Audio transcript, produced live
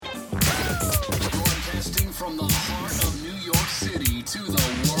to the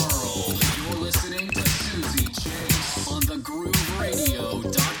world. You're listening to Susie Chase on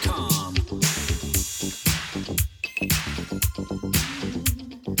thegrooveradio.com.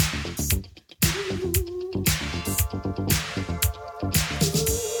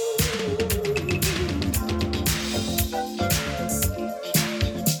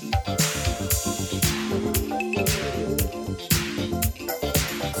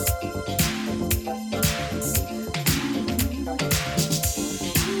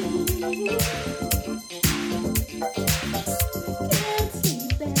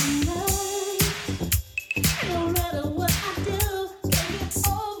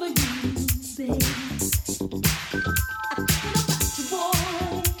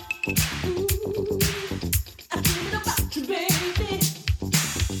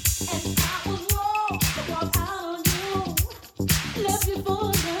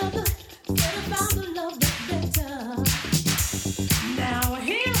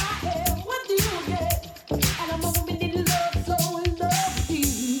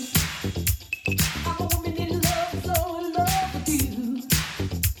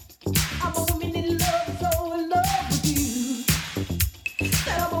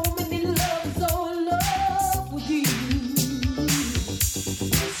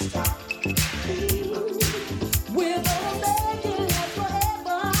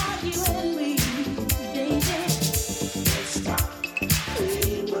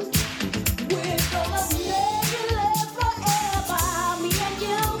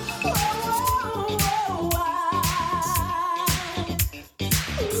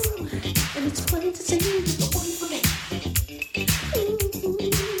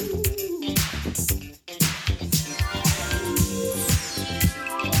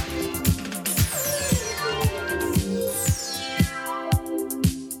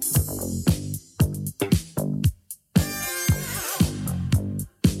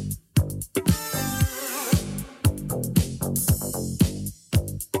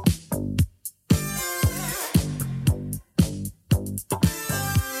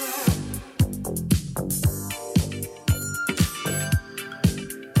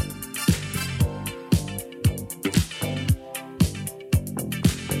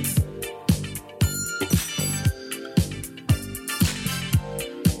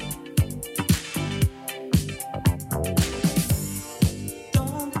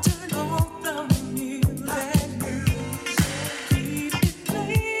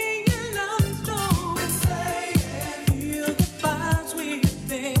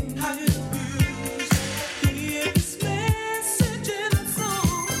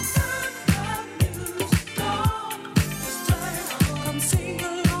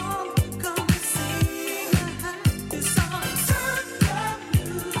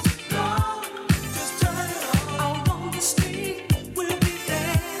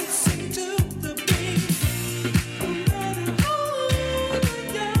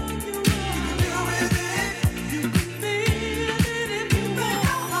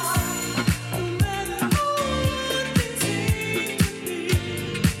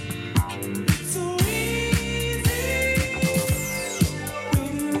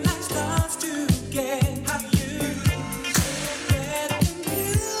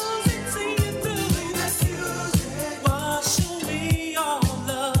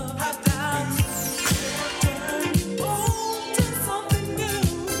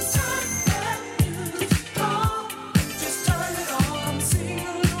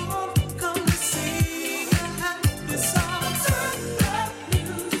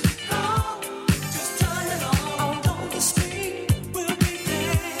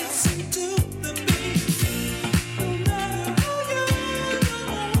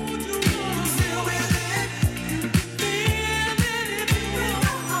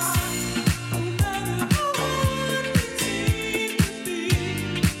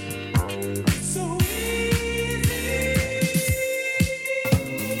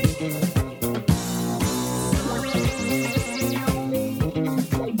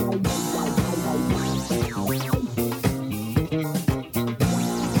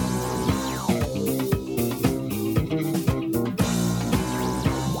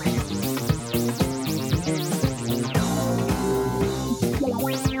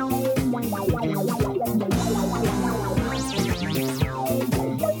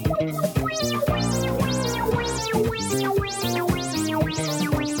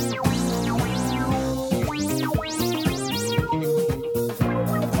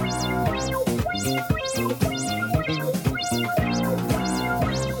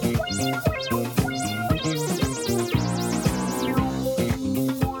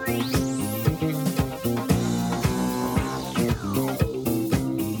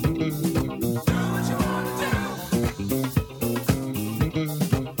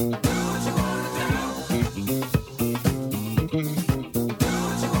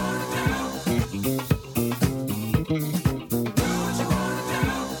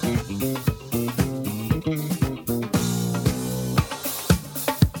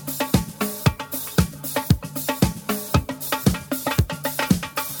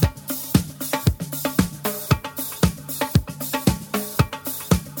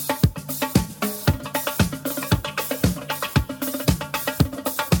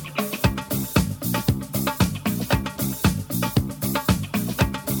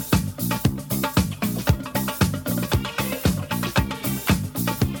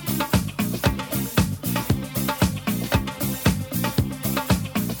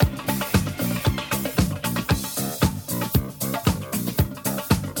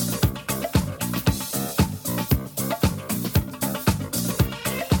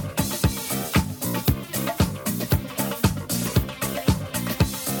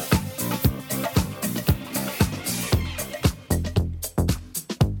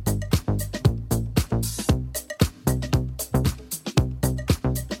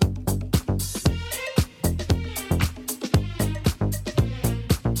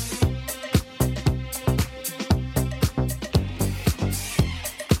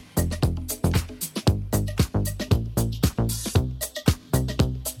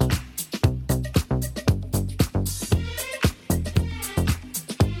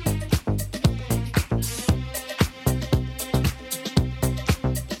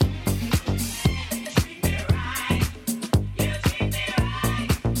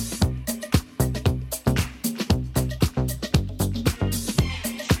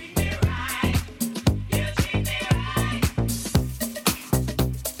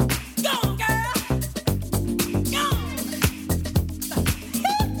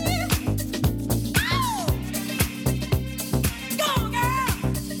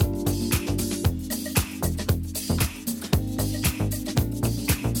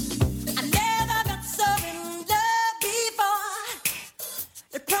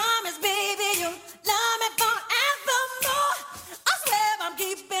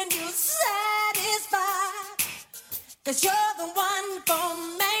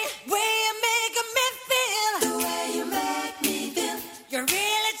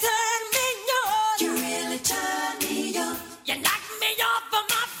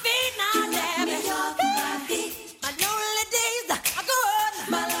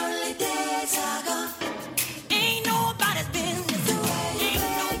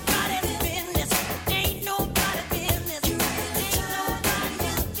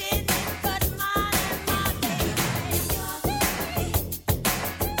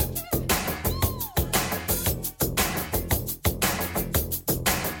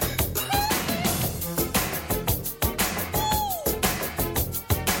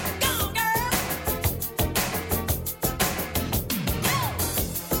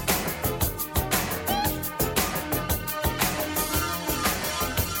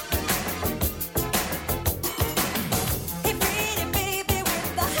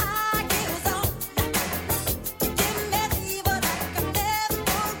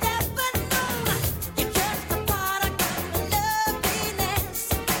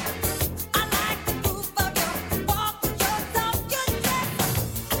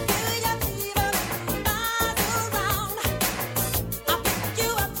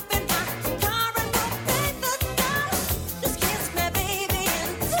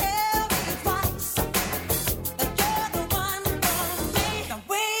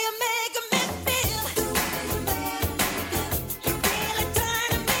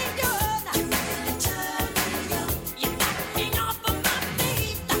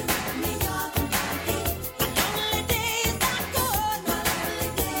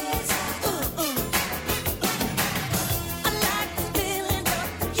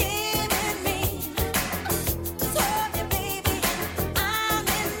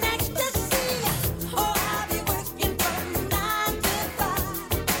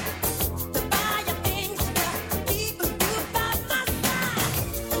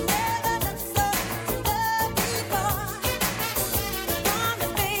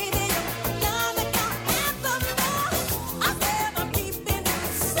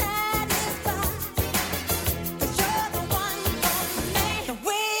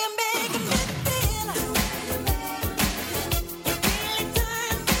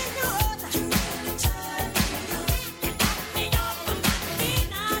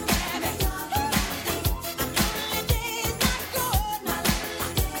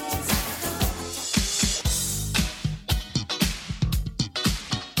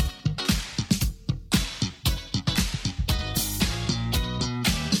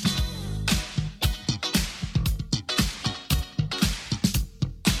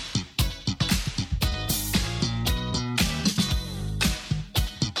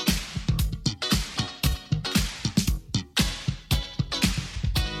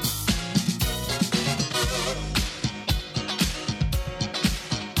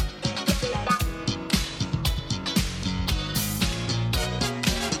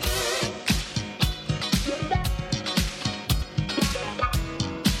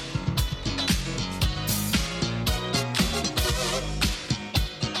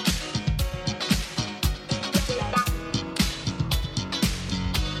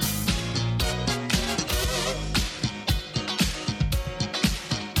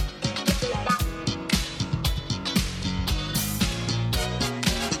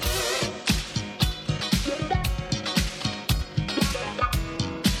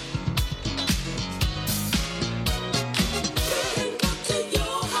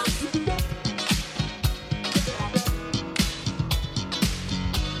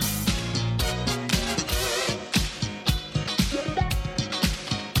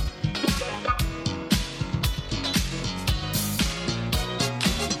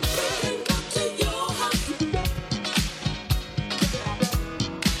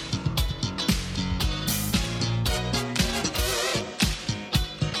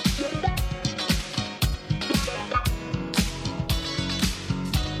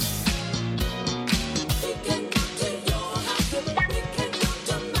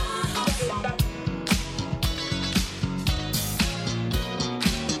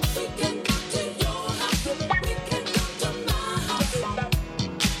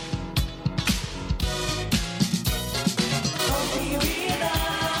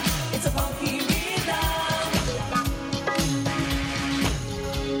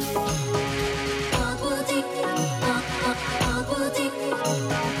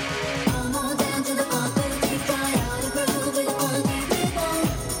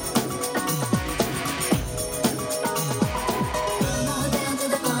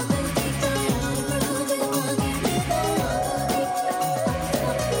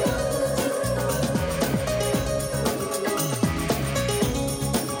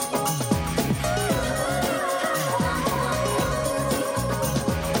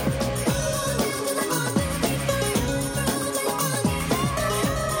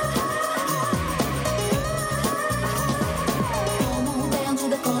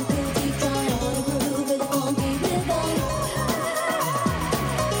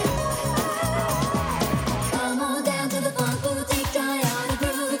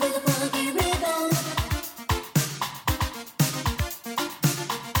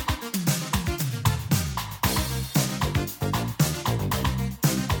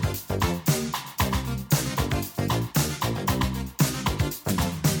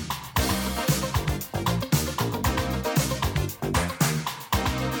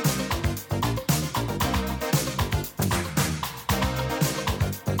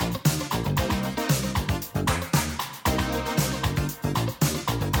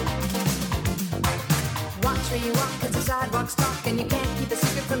 and you can't keep a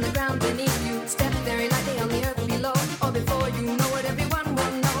secret from the ground beneath you. Step very lightly on the earth below, or before you know it, everyone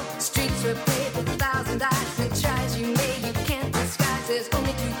will know. Streets are paved with 1,000 eyes, and try as you may, you can't disguise. There's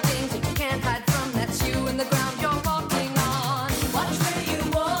only two things that you can't hide from, that's you and the ground you're walking on. Watch where you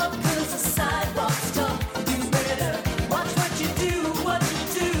walk, 'cause the sidewalk's tough. You better watch what you do, what you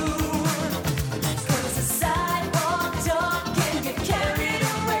do. 'Cause the sidewalk talk can get carried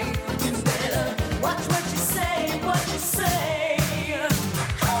away. You better watch what you say, what you say.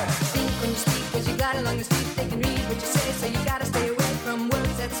 Think when you speak, 'cause you got along the street, they can read what you say, so you gotta stay away from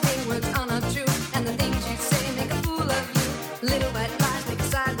words that sting, words are not true. And the things you say make a fool of you. Little white lies make a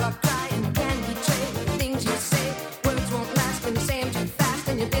sidewalk dry and can betray the things you say. Words won't last when you say them too fast,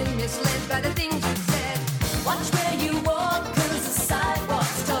 and you've been misled by the things you said. Watch where you walk, 'cause the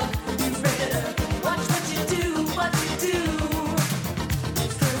sidewalk's tough. You better watch what you do, what you do.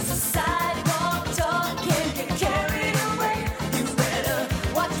 'Cause the sidewalk talk can get carried away. You better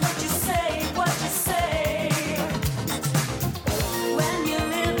watch what you say, what you say.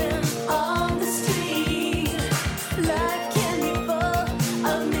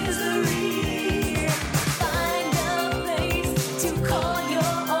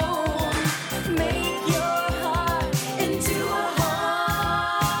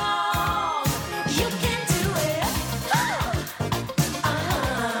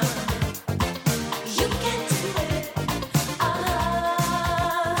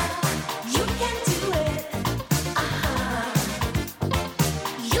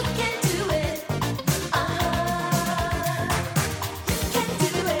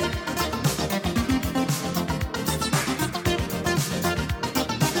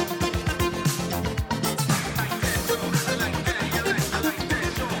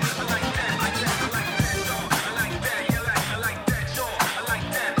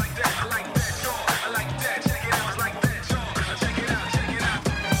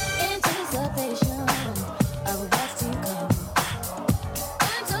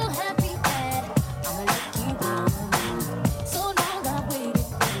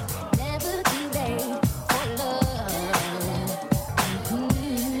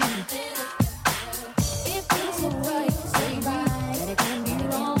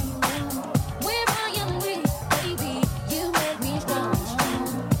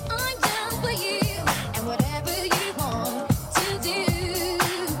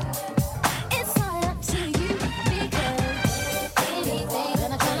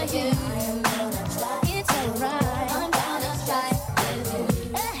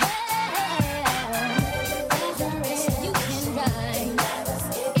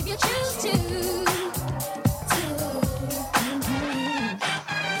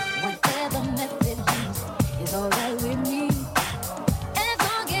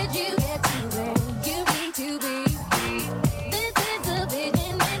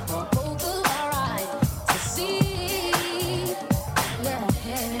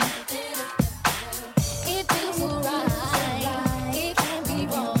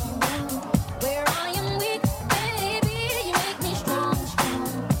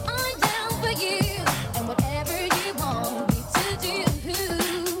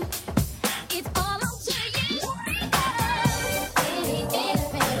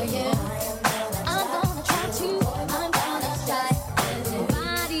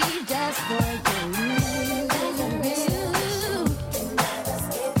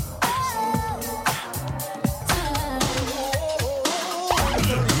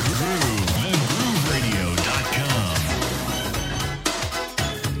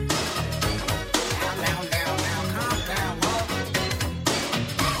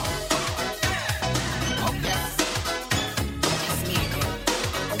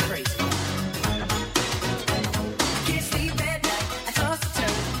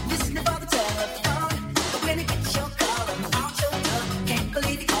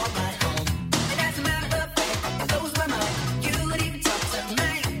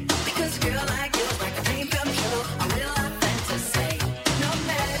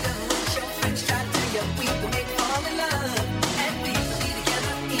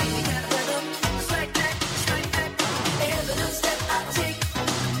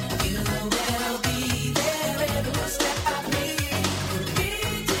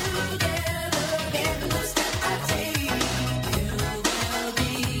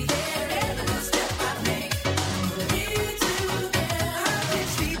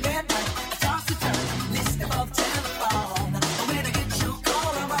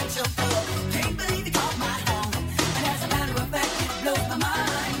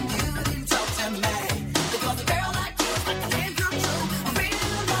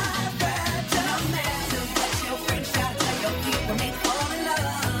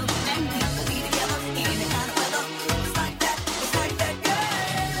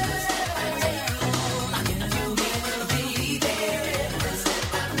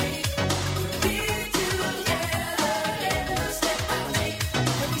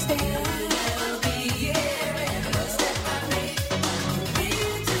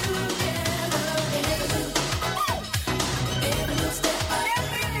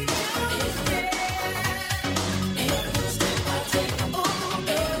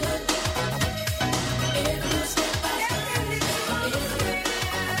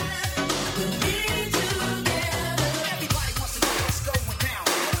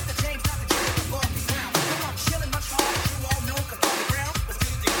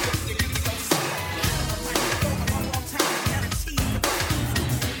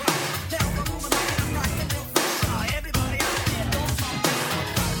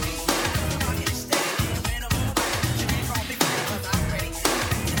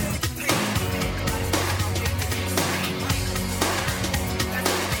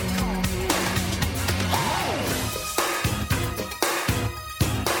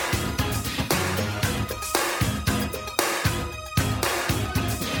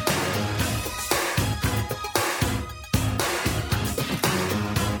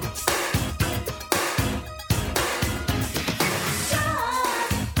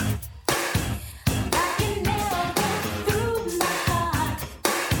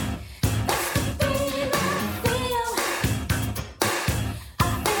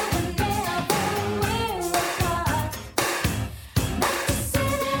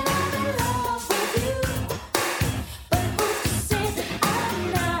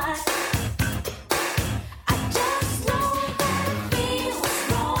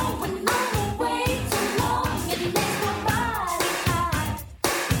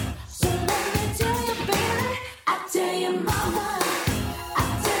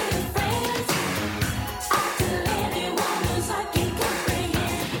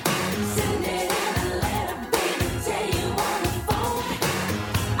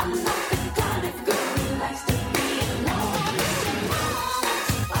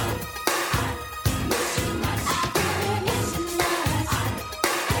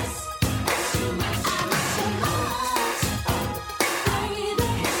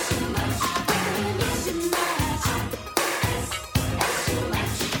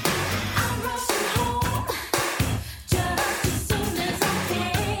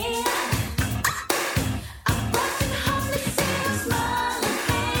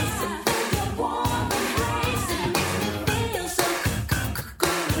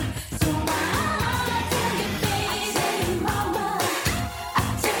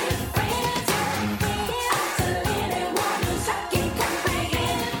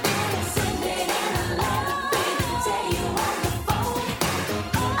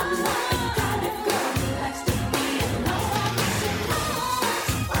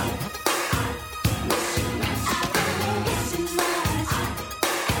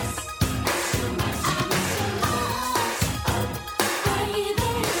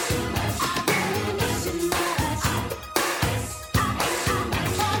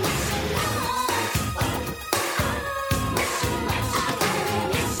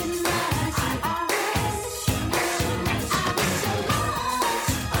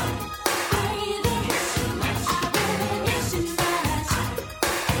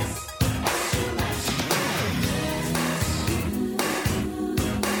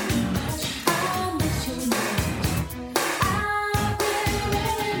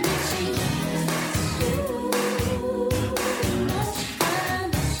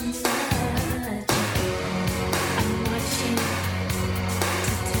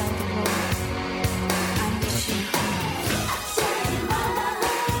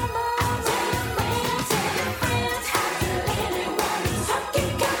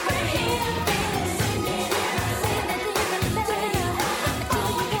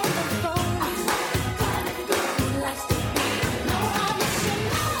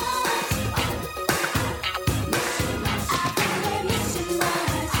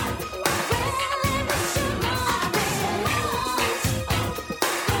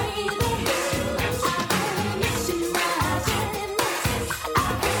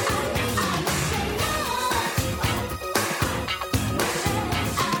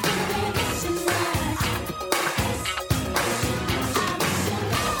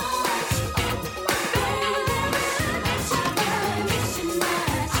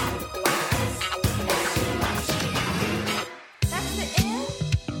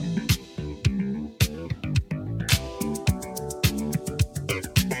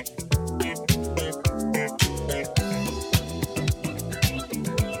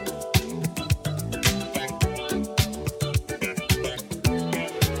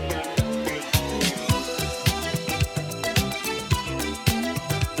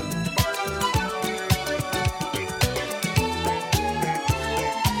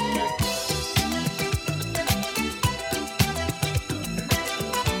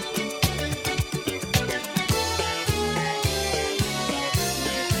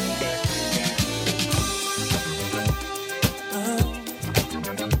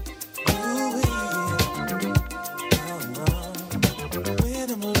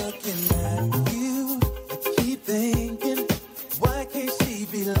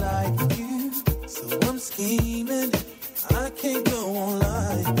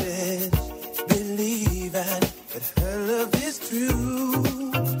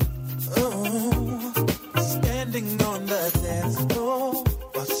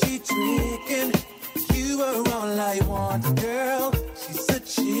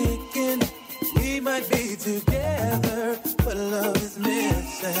 together, but love is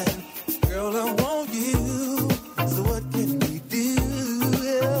missing. Girl, I want you, so what can we do?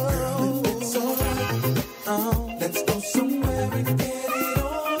 Girl, if it's alright, let's go somewhere and get it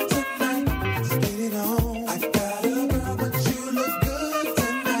on tonight. Let's get it on. I got a girl, but you look good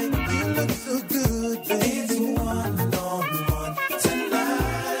tonight. You look so good, baby. It's one-on-one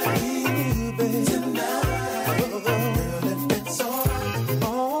tonight. You, baby, tonight. Girl, if it's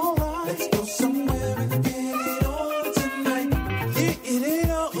alright, let's go somewhere and get it on tonight. Get it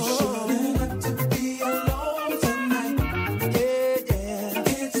on. You shouldn't have to be alone tonight. Yeah,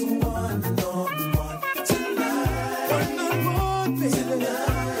 yeah. It's one-on-one tonight. One-on-one, baby.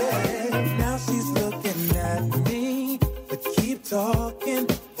 Yeah. Now she's looking at me, but keep talking.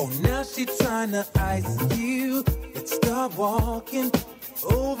 Oh, now she trying to ice you. Let's start walking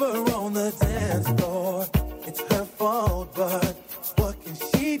over on the dance floor. It's her fault, but what can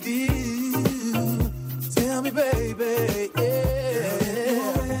she do? Tell me, baby. Yeah.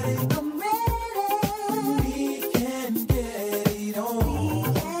 I'm ready. We can get it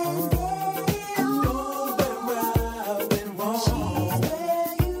on. I know that I've been wrong.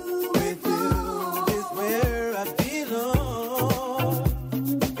 With you is where I belong.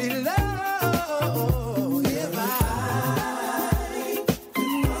 Below, if I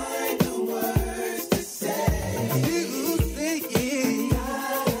could find the words to say, you say it.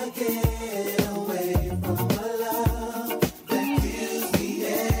 Gotta get away from a love that kills me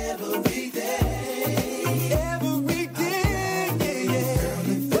every day. Every day, yeah, yeah. Girl,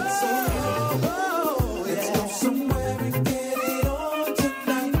 if it's alright, let's go somewhere and get it on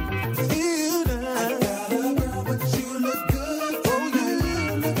tonight. I got a girl, but you look good. Oh, you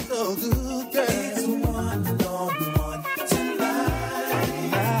look so good, girl. It's one-on-one tonight.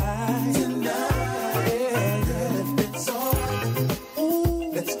 Yeah, girl, if it's alright,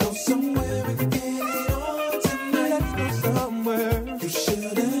 ooh, let's go somewhere and get it on tonight. Let's go somewhere. You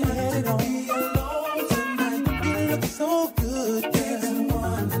shouldn't have to be alone tonight. You look so good, girl. It's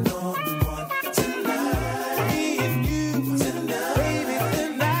one-on-one tonight. Me and you tonight, baby,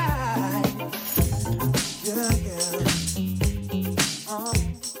 tonight. Yeah, yeah.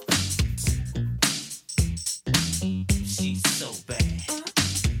 She's so bad.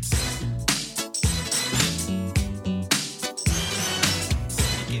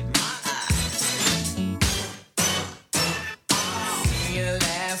 In my eyes. See you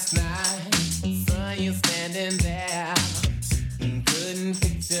last night. Saw you standing there. Couldn't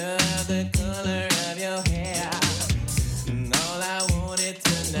picture the color of your hair. All I wanted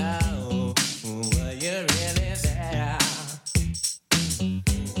to know, were you really there?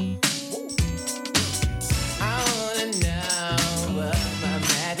 I wanna know what my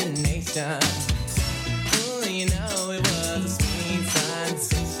imagination. Ooh, you know it was a sweet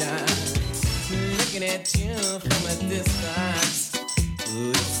sensation. Looking at you from a distance,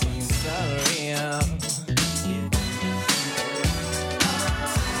 ooh, it seems so real.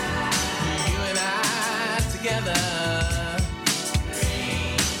 You and I together,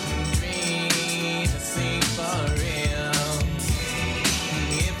 dream to sing for real.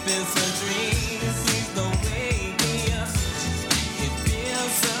 If it's a dream, please don't wake me up. It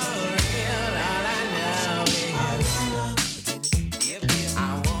feels so real. All I know is I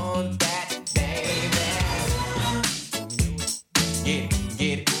want that, baby.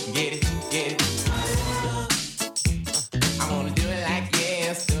 Get it, get it, get it. I wanna do it like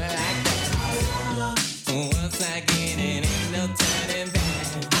yes, do it like that. Once I get it, ain't no turning back.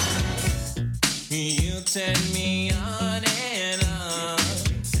 You turn me on and on.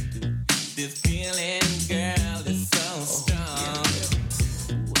 This feeling, girl, is so strong.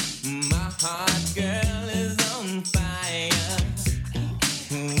 My heart, girl, is on fire.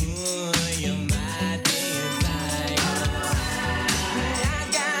 Ooh, you're my desire. I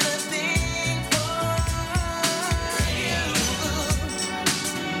got a thing for you.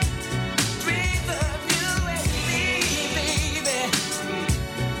 Breathe of you and me, baby.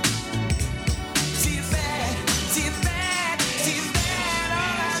 She's bad.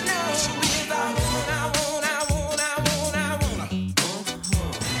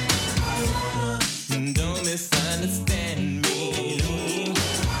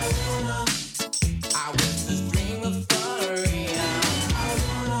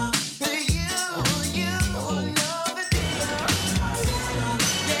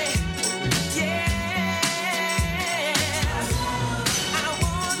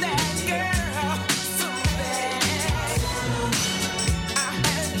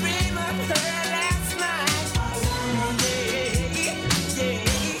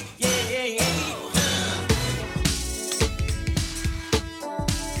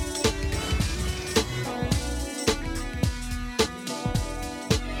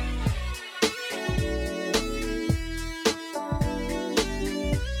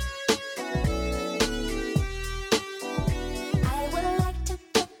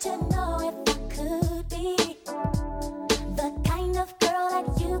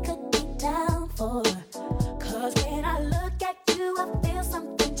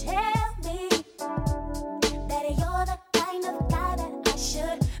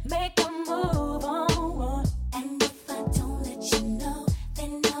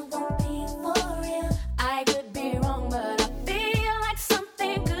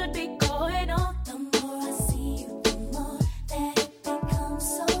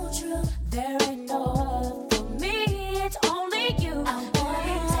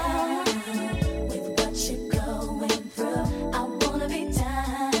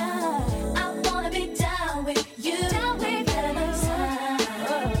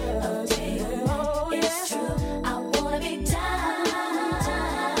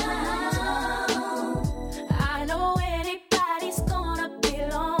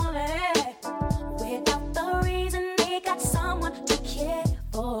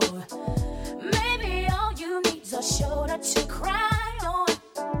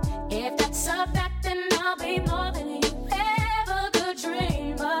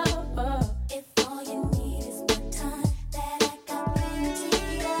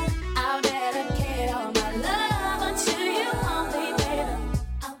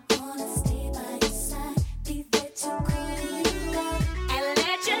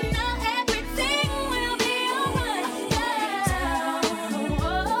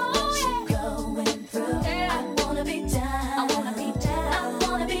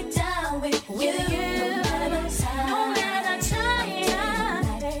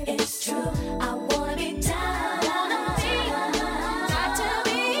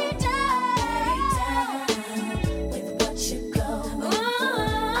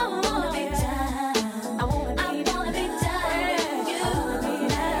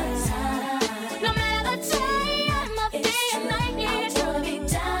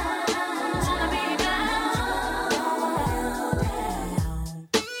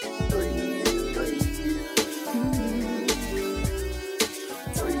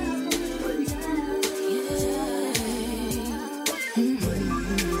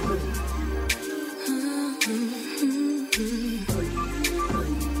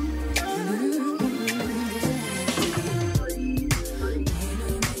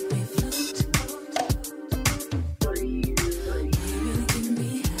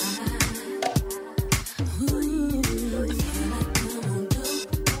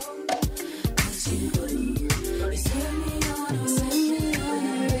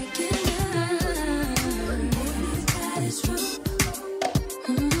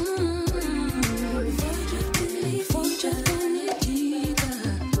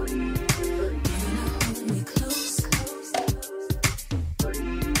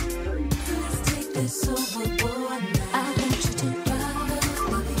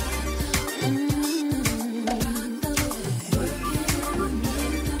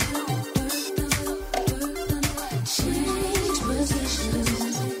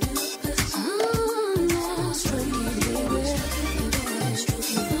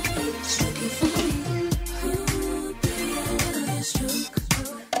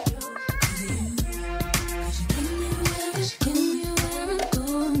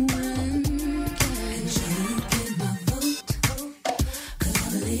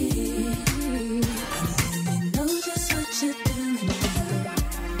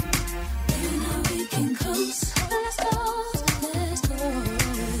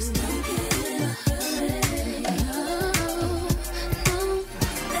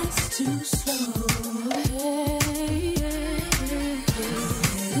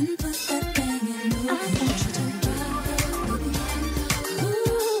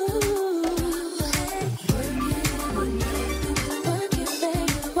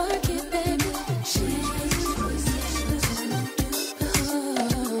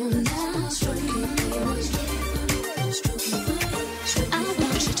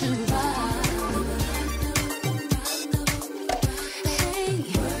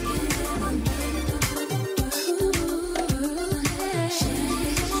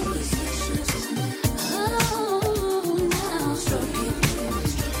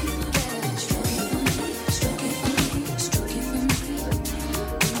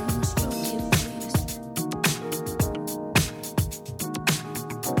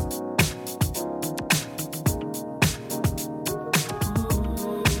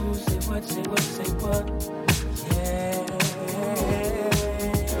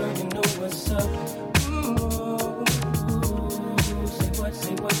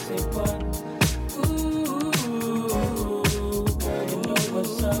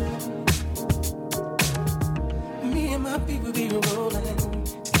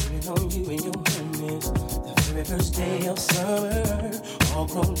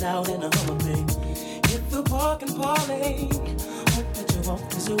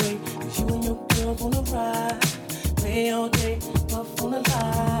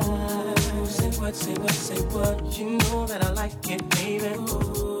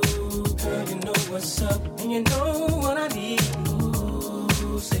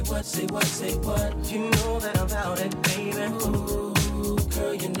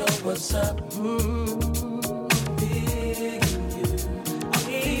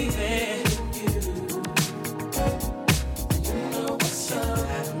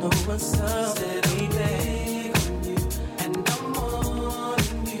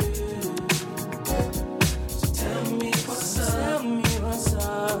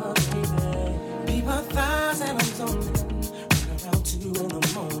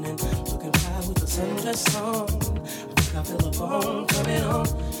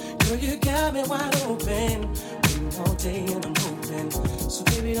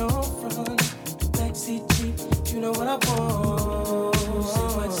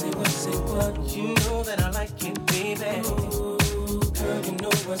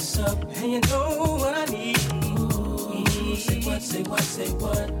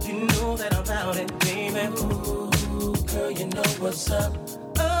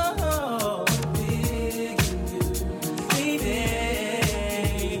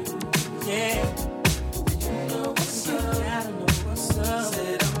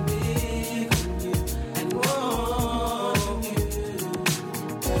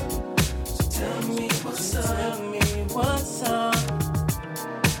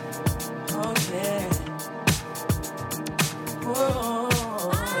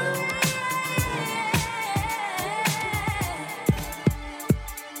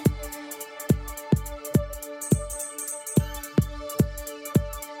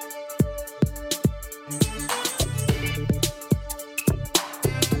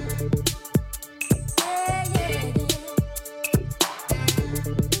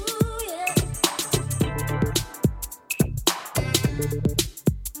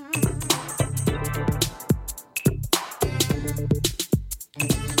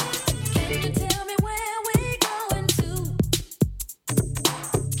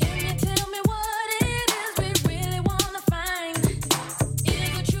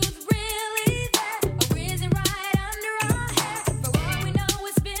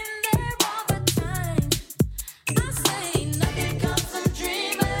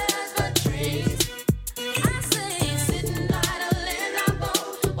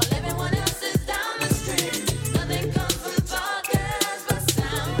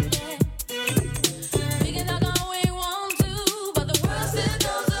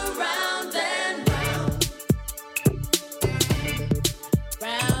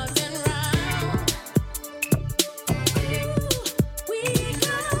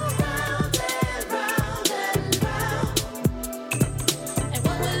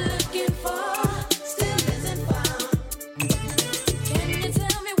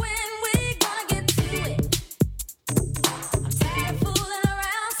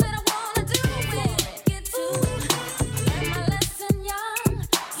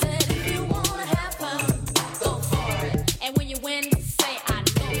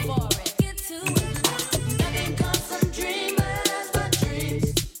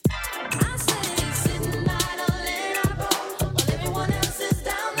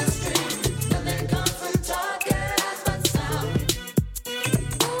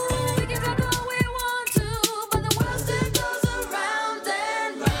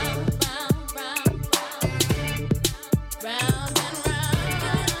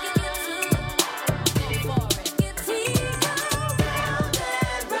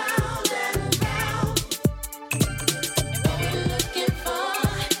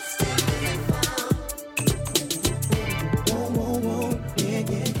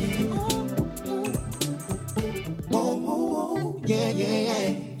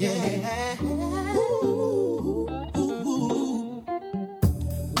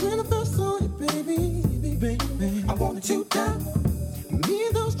 started to doubt. Me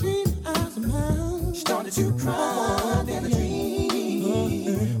and those dream eyes of mine started to cry. Then a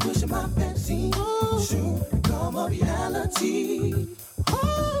dream, wishing my fantasy should become a reality.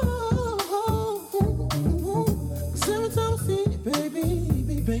 Every time I see you,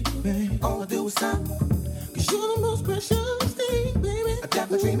 baby, all I do is sigh. 'Cause you're the most precious thing, baby,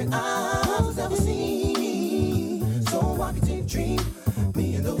 that my dreaming eyes has ever seen. So I continue to dream,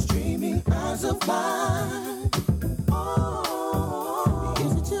 me and those dreaming eyes of mine.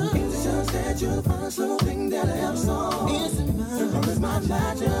 Is it just that you're the first little thing that I ever saw? Is it mine? Or is my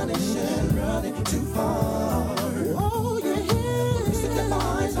imagination running too far? Oh, yeah. You said that my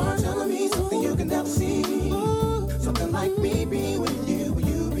eyes are telling me something you can never see. Something like me being with you, will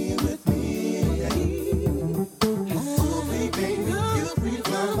you be with me? Oh, baby, you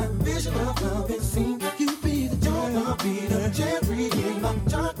redefine my vision of love and scene. You be the joy of beat of cherry in my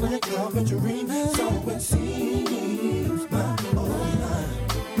chocolate covered dream. So it seems my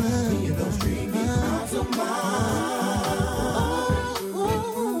me and those dreamy eyes of mine.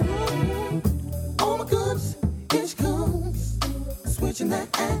 Oh my goodness, here she comes, switching that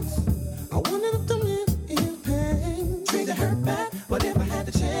ass. I wanted to live in pain, treated her bad, but if I had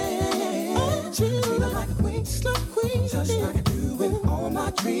the chance, treat her like a queen, just like I do in all my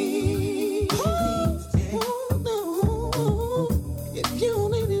dreams. If you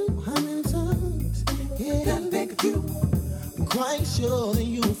only knew how many times that I think of you, I'm quite sure that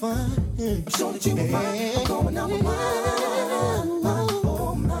you'll find. I'm sure that you will find. I'm going out with mine.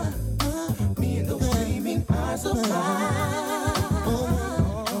 Oh my, me and those dreaming eyes of mine.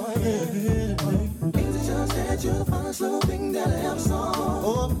 Is it just that you're the first little thing that I ever saw?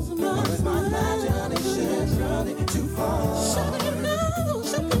 Or is my imagination running too far? Something you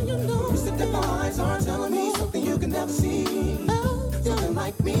know. You said that my eyes are telling me something you can never see. Something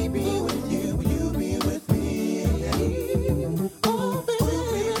like me being with you, will you be with me? Oh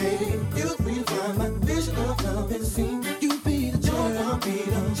baby, you redefine my vision of love and scene. You be the joy of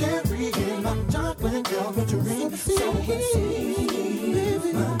beat of cherry in my chocolate covered dream. So it seems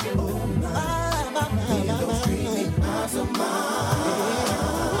my me and those dreaming eyes of mine.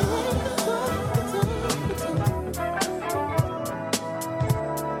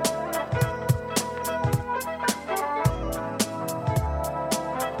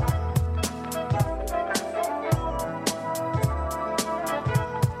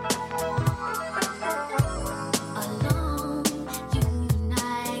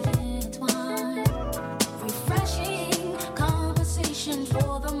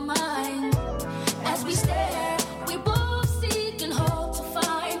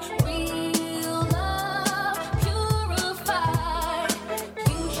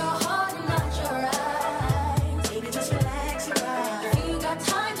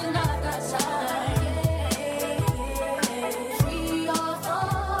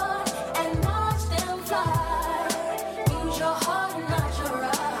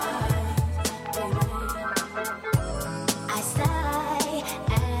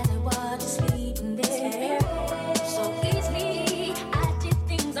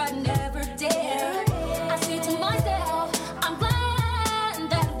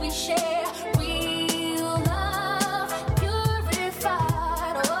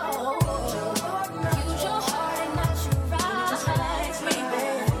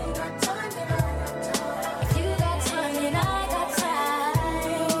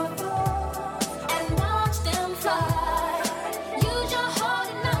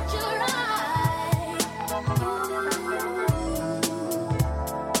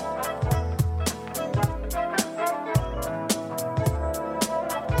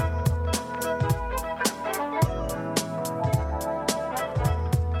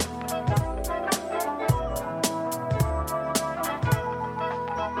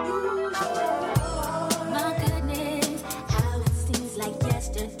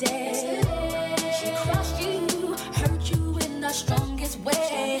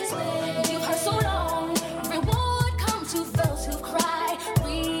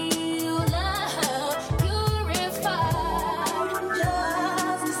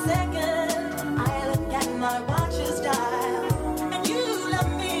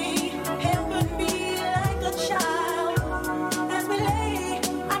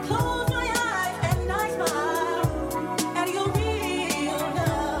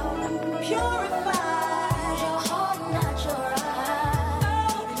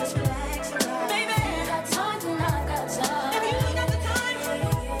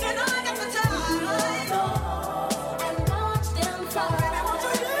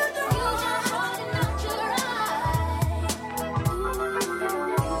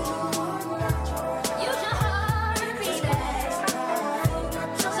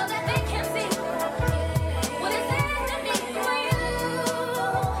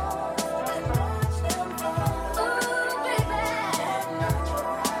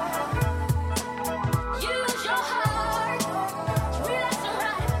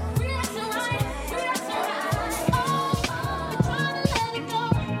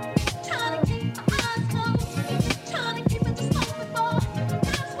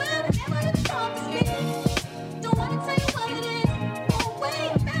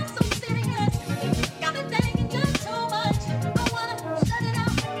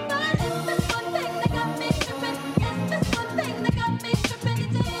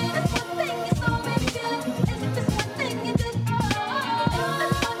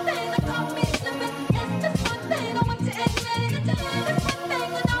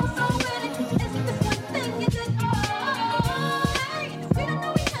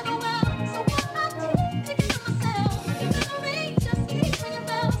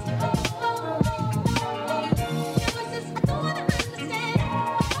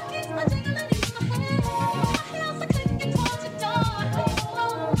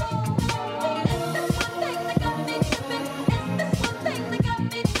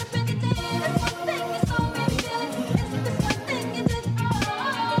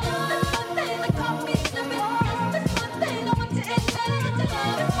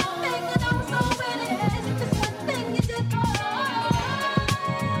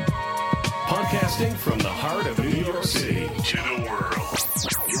 Broadcasting from the heart of New York City to the world.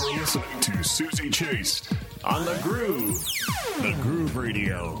 You're listening to Susie Chase On The Groove.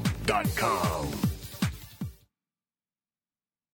 TheGrooveRadio.com.